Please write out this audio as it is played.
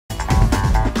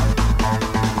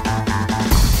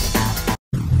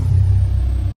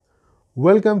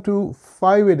Welcome to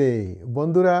 5 a day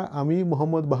বন্ধুরা, আমি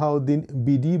Mohammad Bahauddin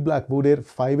BD ব্ল্যাকবোর্ডের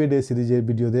 5 a day সিরিজের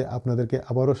ভিডিওতে আপনাদেরকে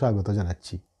আবারও স্বাগত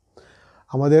জানাচ্ছি।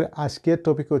 আমাদের আজকের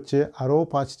টপিক হচ্ছে আরও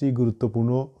 5টি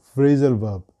গুরুত্বপূর্ণ ফ্রেজাল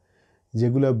ভার্ব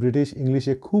যেগুলো ব্রিটিশ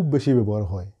ইংলিশে খুব বেশি ব্যবহার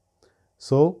হয়।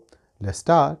 So let's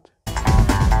start.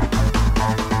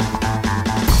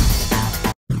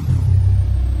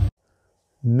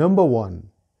 Number 1,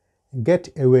 gate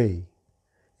away.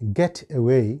 Gate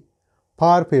away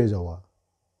পার পেয়ে যাওয়া,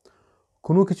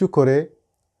 কোনো কিছু করে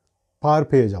পার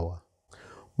পেয়ে যাওয়া।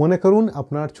 মনে করুন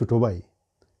আপনার ছোটো ভাই,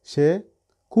 সে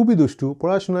খুবই দুষ্টু,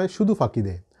 পড়াশোনায় শুধু ফাঁকি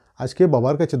দেয়। আজকে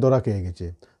বাবার কাছে ধরা খেয়ে গেছে,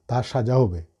 তার সাজা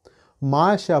হবে। মা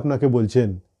এসে আপনাকে বলছেন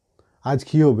আজ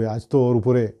কী হবে, আজ তো ওর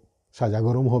উপরে সাজা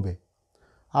গরম হবে।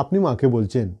 আপনি মাকে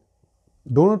বলছেন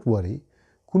ডোন্ট ওয়ারি,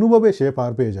 কোনোভাবে সে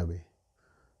পার পেয়ে যাবে।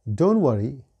 Don't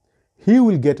worry, he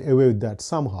will get away with that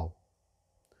somehow.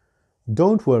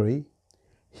 Don't worry,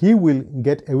 he will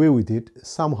get away with it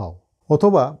somehow.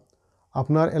 অথবা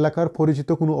আপনার এলাকার পরিচিত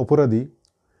কোনো অপরাধী,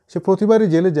 সে প্রতিবারই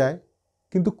জেলে যায়,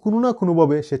 কিন্তু কোনো না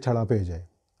কোনোভাবে সে ছাড়া পেয়ে যায়।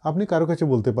 আপনি কারো কাছে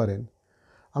বলতে পারেন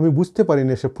আমি বুঝতে পারি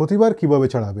না সে প্রতিবার কীভাবে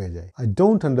ছাড়া পেয়ে যায়। I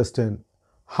don't understand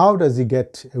how does he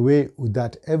get away with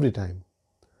that every time.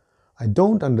 I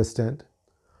don't understand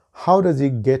how does he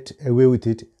get away with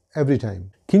it every time.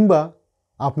 কিংবা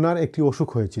আপনার একটি অসুখ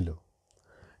হয়েছিল,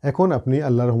 এখন আপনি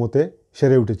আল্লাহর রহমতে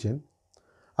সেরে উঠেছেন।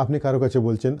 আপনি কারো কাছে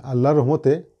বলছেন আল্লাহর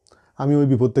রহমতে আমি ওই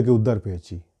বিপদ থেকে উদ্ধার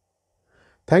পেয়েছি।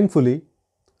 Thankfully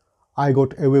I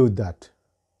got away with that.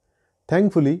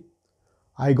 Thankfully,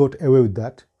 I got away with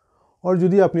that. और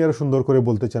যদি আপনি আরো সুন্দর করে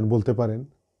বলতে চান বলতে পারেন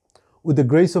with the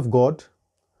grace of God,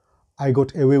 I got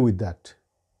away with that.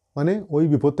 মানে ওই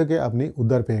বিপদ থেকে আপনি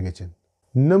উদ্ধার পেয়ে গেছেন।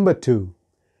 Number 2,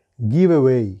 give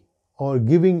away or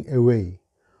giving away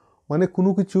মানে কোনো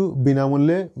কিছু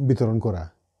বিনামূল্যে বিতরণ করা,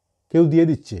 কেউ দিয়ে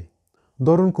দিচ্ছে।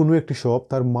 ধরুন কোনো একটি শপ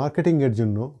তার মার্কেটিংয়ের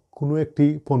জন্য কোনো একটি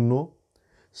পণ্য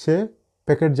সে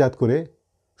প্যাকেটজাত করে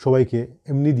সবাইকে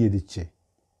এমনি দিয়ে দিচ্ছে।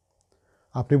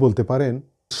 আপনি বলতে পারেন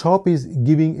shop is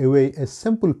giving away A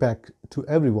sample pack to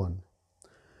everyone.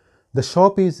 The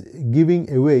shop is giving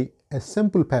away A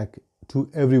sample pack to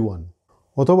everyone.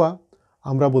 অথবা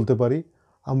আমরা বলতে পারি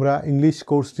আমরা ইংলিশ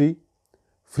কোর্সটি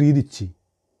ফ্রি দিচ্ছি।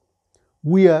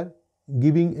 We are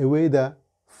giving away the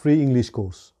free English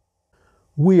course.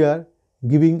 We are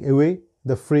giving away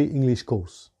the free English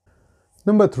course.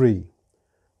 Number 3,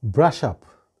 brush up.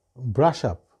 Brush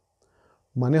up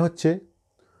মানে হচ্ছে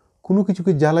কোনো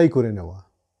কিছুকে জ্বালাই করে নেওয়া,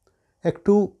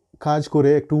 একটু কাজ করে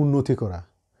একটু উন্নতি করা।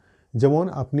 যেমন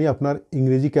আপনি আপনার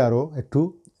ইংরেজিকে আরও একটু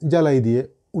জ্বালাই দিয়ে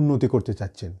উন্নতি করতে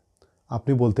চাচ্ছেন।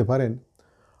 আপনি বলতে পারেন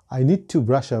I need to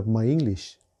brush up my English.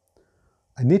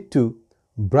 I need to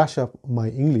brush up my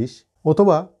English.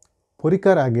 অথবা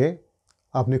পরীক্ষার আগে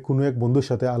আপনি কোনো এক বন্ধুর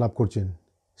সাথে আলাপ করছেন,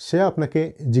 সে আপনাকে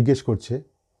জিজ্ঞেস করছে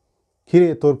কিরে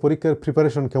তোর পরীক্ষার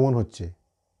প্রিপারেশন কেমন হচ্ছে।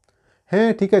 হ্যাঁ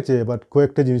ঠিক আছে, বাট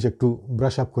কয়েকটা জিনিস একটু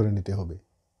ব্রাশ আপ করে নিতে হবে।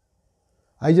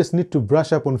 I just need to brush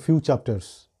up on few chapters.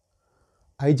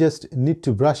 I just need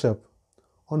to brush up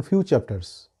on few chapters.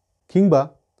 কিংবা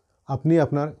আপনি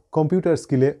আপনার কম্পিউটার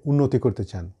স্কিলে উন্নতি করতে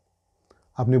চান,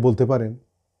 আপনি বলতে পারেন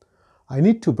I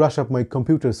need to brush up my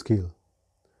computer skill.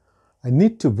 I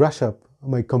need to brush up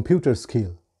my computer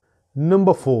skill.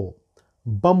 Number 4,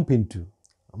 bump into.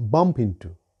 Bump into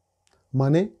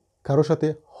মানে কারো সাথে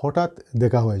হঠাৎ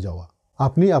দেখা হয়ে যাওয়া।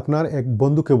 আপনি আপনার এক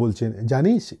বন্ধুকে বলছেন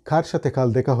জানিস কার সাথে কাল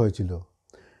দেখা হয়েছিল।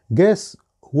 Guess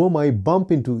hmm I bump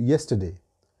into yesterday.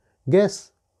 Guess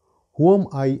hmm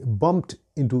I bumped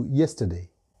into yesterday.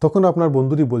 তখন আপনার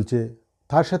বন্ধুটি বলছে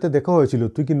তার সাথে দেখা হয়েছিল,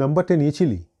 তুই কি নাম্বারটা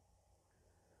নিয়েছিলি?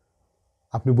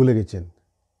 আপনি ভুলে গেছেন,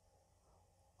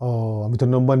 ও আমি তো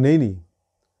নাম্বার নেইনি।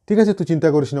 ঠিক আছে, তুই চিন্তা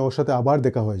করিস না, ওর সাথে আবার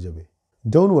দেখা হয়ে যাবে।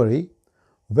 Don't worry,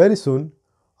 very soon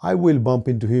I will bump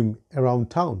into him around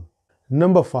town.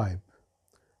 Number 5,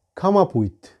 come up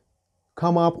with.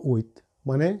 Come up with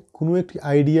মানে কোনো একটি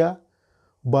আইডিয়া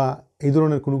বা এই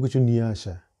ধরনের কোনো কিছু নিয়ে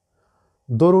আসা।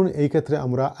 ধরুন এই ক্ষেত্রে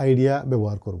আমরা আইডিয়া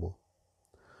ব্যবহার করব।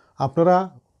 আপনারা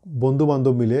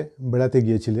বন্ধুবান্ধব মিলে বেড়াতে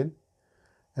গিয়েছিলেন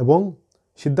এবং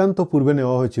সিদ্ধান্ত পূর্বে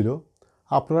নেওয়া হয়েছিল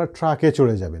আপনারা ট্রাকে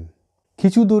চড়ে যাবেন।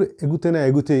 কিছু দূর এগুতে না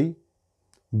এগুতেই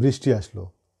বৃষ্টি আসলো,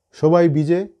 সবাই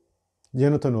ভিজে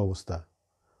যেন তেন অবস্থা।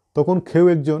 তখন কেউ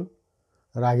একজন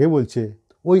রাগে বলছে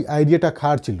ওই আইডিয়াটা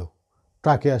কার ছিল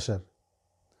ট্রাকে আসার।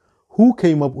 হু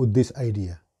came up with this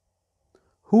idea?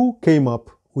 Who came up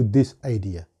with this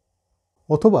idea?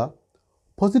 অথবা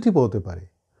পজিটিভও হতে পারে।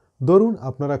 ধরুন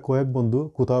আপনারা কয়েক বন্ধু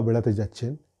কোথাও বেড়াতে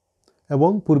যাচ্ছেন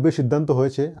এবং পূর্বে সিদ্ধান্ত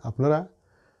হয়েছে আপনারা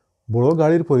বড়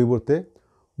গাড়ির পরিবর্তে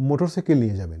মোটরসাইকেল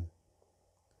নিয়ে যাবেন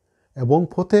এবং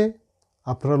পথে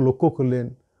আপনারা লক্ষ্য করলেন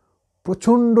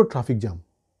প্রচণ্ড ট্রাফিক জ্যাম।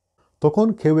 তখন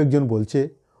কেউ একজন বলছে,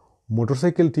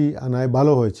 মোটরসাইকেলটি আনায়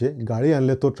ভালো হয়েছে, গাড়ি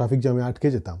আনলে তো ট্রাফিক জ্যামে আটকে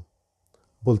যেতাম।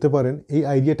 বলতে পারেন এই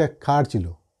আইডিয়াটা কার ছিল?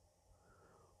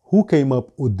 হু came up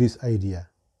with this idea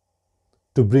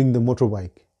to bring the motor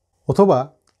bike? অথবা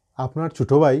আপনার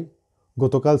ছোটো ভাই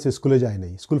গতকাল সে স্কুলে যায়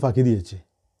নাই, স্কুল ফাঁকি দিয়েছে।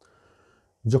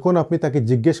 যখন আপনি তাকে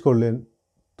জিজ্ঞেস করলেন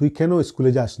তুই কেন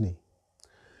স্কুলে যাসনি,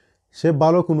 সে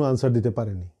ভালো কোনো আনসার দিতে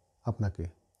পারেনি আপনাকে।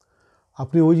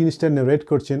 আপনি ওই জিনিসটা নারেট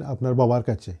করছেন আপনার বাবার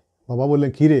কাছে। বাবা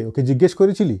বললেন, কী রে, ওকে জিজ্ঞেস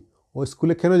করেছিলি ও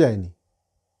স্কুলে কেন যায়নি?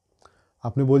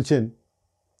 আপনি বলছেন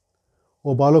ও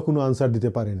ভালো কোনো আনসার দিতে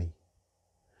পারেনি।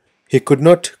 He could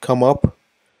not come up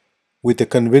with a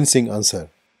convincing answer.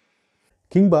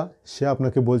 কিংবা সে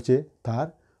আপনাকে বলছে তার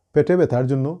পেটে ব্যথার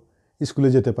জন্য স্কুলে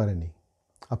যেতে পারেনি।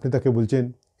 আপনি তাকে বলছেন,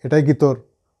 এটাই কি তোর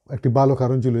একটি ভালো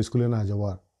কারণ ছিল স্কুলে না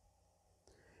যাওয়ার?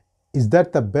 Is that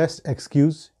the best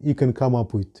excuse you can come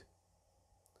up with?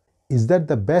 Is that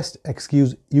the best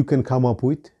excuse you can come up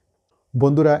with?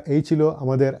 বন্ধুরা, এই ছিল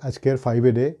আমাদের আজকের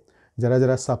 5 ডে। যারা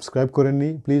যারা সাবস্ক্রাইব করেননি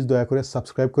প্লিজ দয়া করে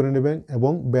সাবস্ক্রাইব করে নেবেন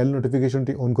এবং বেল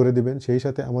নোটিফিকেশনটি অন করে দিবেন। সেই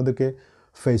সাথে আমাদেরকে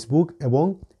ফেসবুক এবং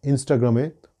ইনস্টাগ্রামে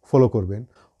ফলো করবেন।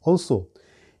 Also,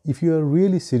 if you are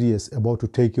really serious about to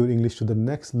take your English to the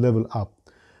next level up,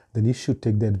 then you should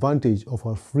take the advantage of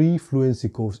our free fluency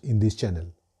course in this channel.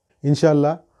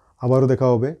 ইনশাআল্লাহ আবারও দেখা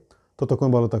হবে। ততক্ষণ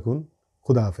ভালো থাকুন।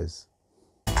 খুদা হাফেজ।